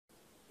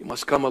You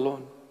must come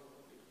alone.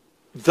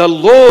 The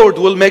Lord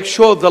will make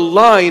sure the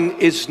line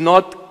is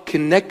not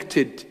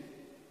connected.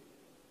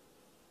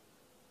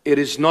 It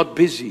is not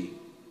busy.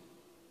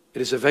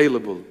 It is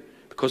available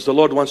because the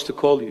Lord wants to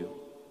call you.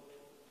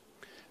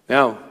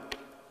 Now,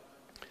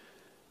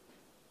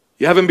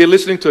 you haven't been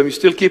listening to Him. You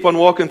still keep on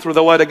walking through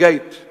the wider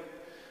gate.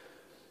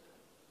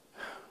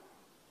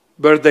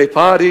 Birthday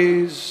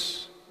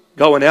parties,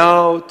 going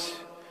out,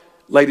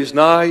 ladies'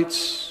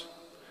 nights,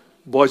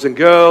 boys and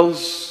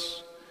girls,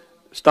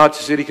 start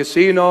to city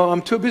casino.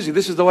 I'm too busy.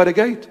 This is the wider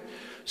gate.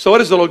 So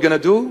what is the Lord going to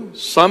do?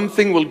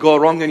 Something will go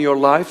wrong in your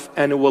life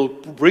and it will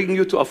bring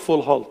you to a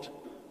full halt.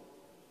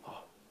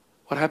 Oh,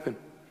 what happened?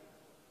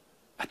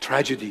 A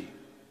tragedy.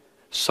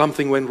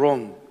 Something went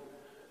wrong.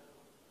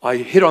 I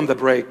hit on the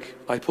brake.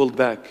 I pulled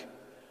back.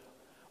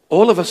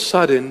 All of a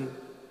sudden,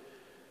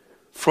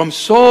 from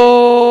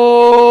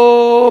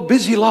so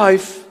busy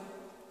life,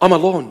 I'm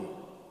alone.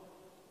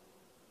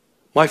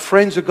 My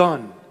friends are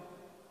gone.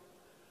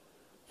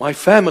 My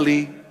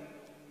family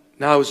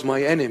now is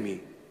my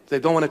enemy. They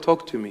don't want to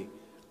talk to me.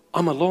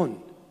 I'm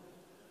alone.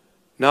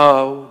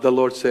 Now the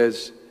Lord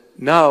says,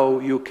 now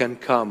you can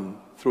come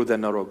through the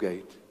narrow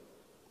gate.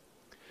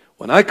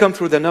 When I come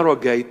through the narrow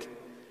gate,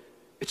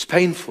 it's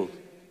painful.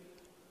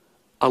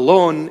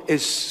 Alone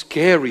is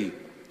scary,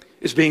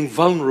 is being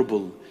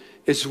vulnerable,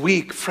 is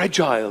weak,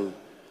 fragile.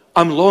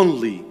 I'm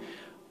lonely.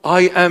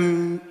 I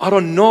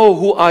don't know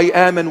who I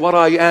am and what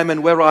I am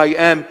and where I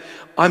am.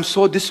 I'm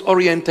so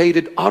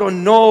disorientated. I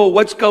don't know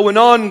what's going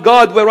on.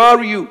 God, where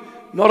are you?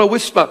 Not a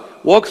whisper.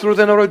 Walk through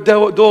the narrow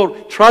door.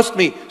 Trust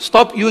me.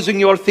 Stop using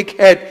your thick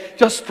head.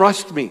 Just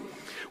trust me.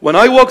 When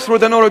I walk through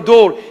the narrow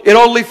door, it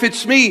only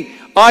fits me.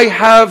 I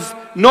have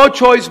no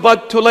choice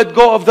but to let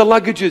go of the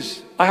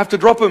luggages. I have to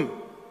drop them.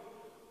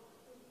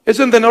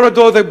 Isn't the narrow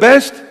door the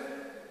best?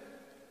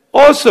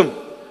 Awesome.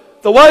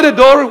 The wider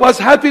door was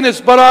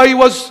happiness, but I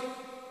was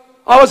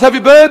heavy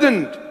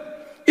burdened.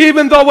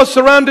 Even though I was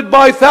surrounded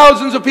by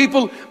thousands of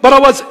people, but I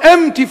was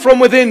empty from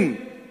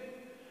within.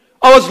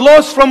 I was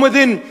lost from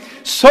within.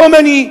 So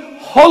many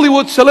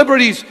Hollywood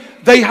celebrities,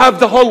 they have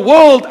the whole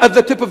world at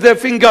the tip of their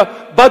finger,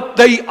 but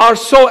they are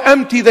so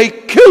empty, they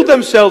kill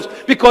themselves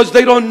because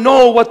they don't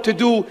know what to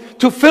do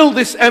to fill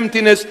this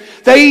emptiness.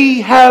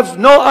 They have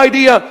no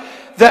idea.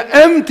 The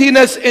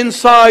emptiness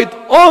inside,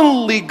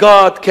 only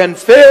God can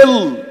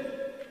fill.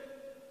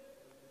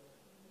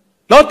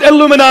 Not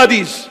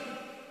Illuminatis,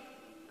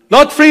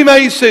 not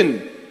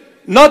Freemason,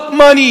 not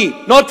money,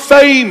 not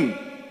fame,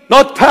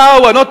 not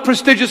power, not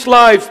prestigious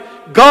life.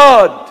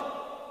 God,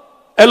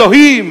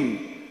 Elohim,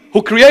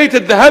 who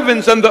created the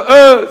heavens and the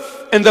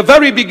earth in the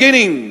very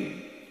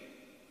beginning.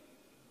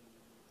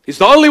 He's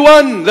the only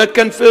one that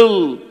can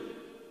fill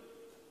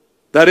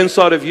that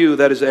inside of you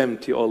that is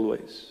empty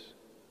always.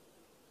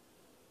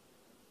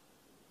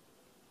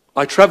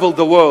 I traveled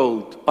the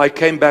world. I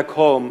came back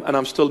home and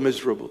I'm still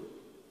miserable.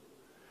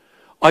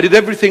 I did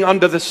everything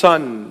under the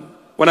sun.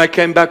 When I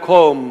came back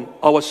home,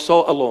 I was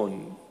so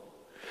alone.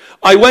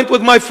 I went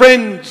with my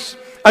friends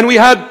and we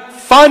had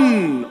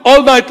fun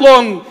all night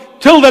long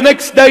till the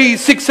next day,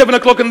 6, 7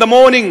 o'clock in the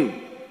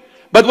morning.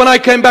 But when I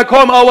came back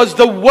home, I was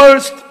the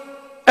worst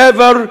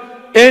ever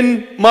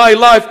in my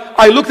life.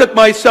 I looked at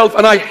myself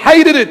and I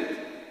hated it.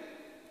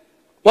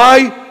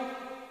 Why?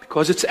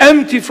 Because it's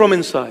empty from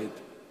inside.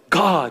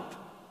 God,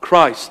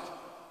 Christ,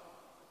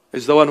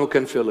 is the one who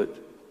can fill it.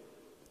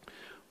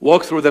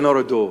 Walk through the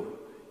narrow door.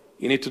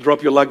 You need to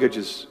drop your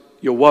luggages,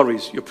 your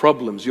worries, your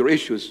problems, your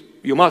issues.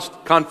 You must.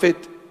 Can't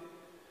fit.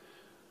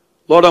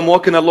 Lord, I'm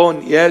walking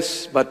alone.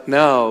 Yes, but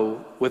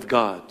now with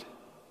God.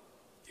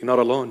 You're not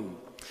alone.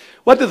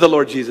 What did the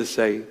Lord Jesus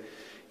say?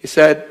 He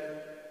said,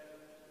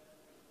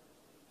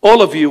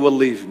 all of you will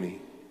leave me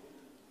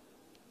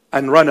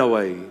and run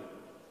away.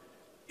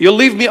 You'll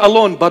leave me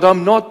alone, but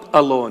I'm not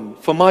alone,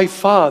 for my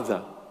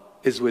Father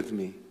is with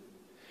me.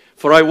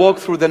 For I walk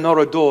through the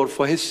narrow door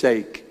for His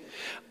sake.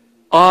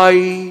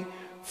 I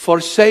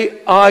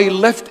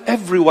left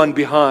everyone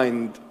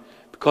behind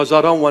because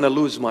I don't want to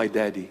lose my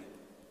daddy.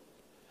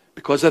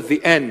 Because at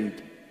the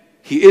end,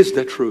 He is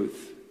the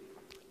truth.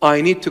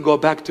 I need to go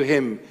back to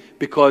Him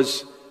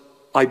because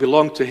I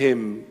belong to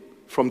Him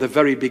from the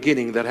very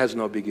beginning that has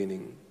no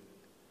beginning.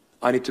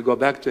 I need to go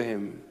back to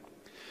Him.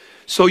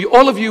 So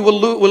all of you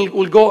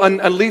will go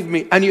and leave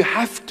me, and you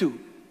have to.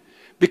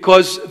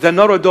 Because the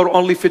narrow door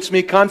only fits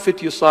me, can't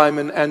fit you,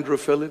 Simon, Andrew,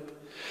 Philip.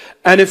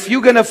 And if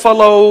you're going to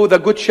follow the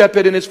Good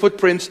Shepherd in his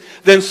footprints,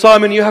 then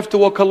Simon, you have to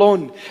walk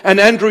alone. And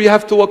Andrew, you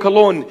have to walk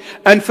alone.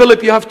 And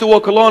Philip, you have to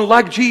walk alone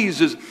like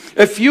Jesus.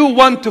 If you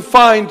want to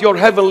find your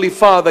Heavenly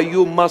Father,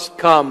 you must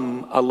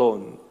come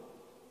alone.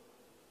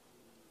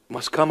 You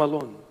must come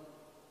alone.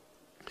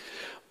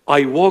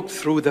 I walked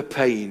through the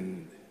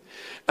pain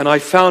and I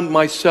found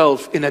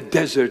myself in a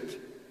desert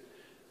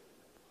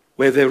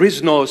where there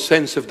is no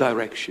sense of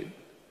direction.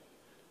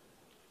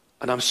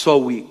 And I'm so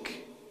weak.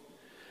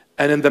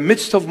 And in the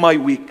midst of my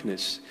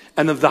weakness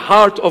and in the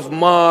heart of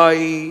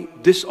my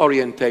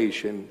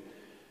disorientation,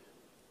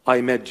 I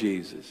met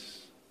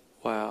Jesus.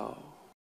 Wow.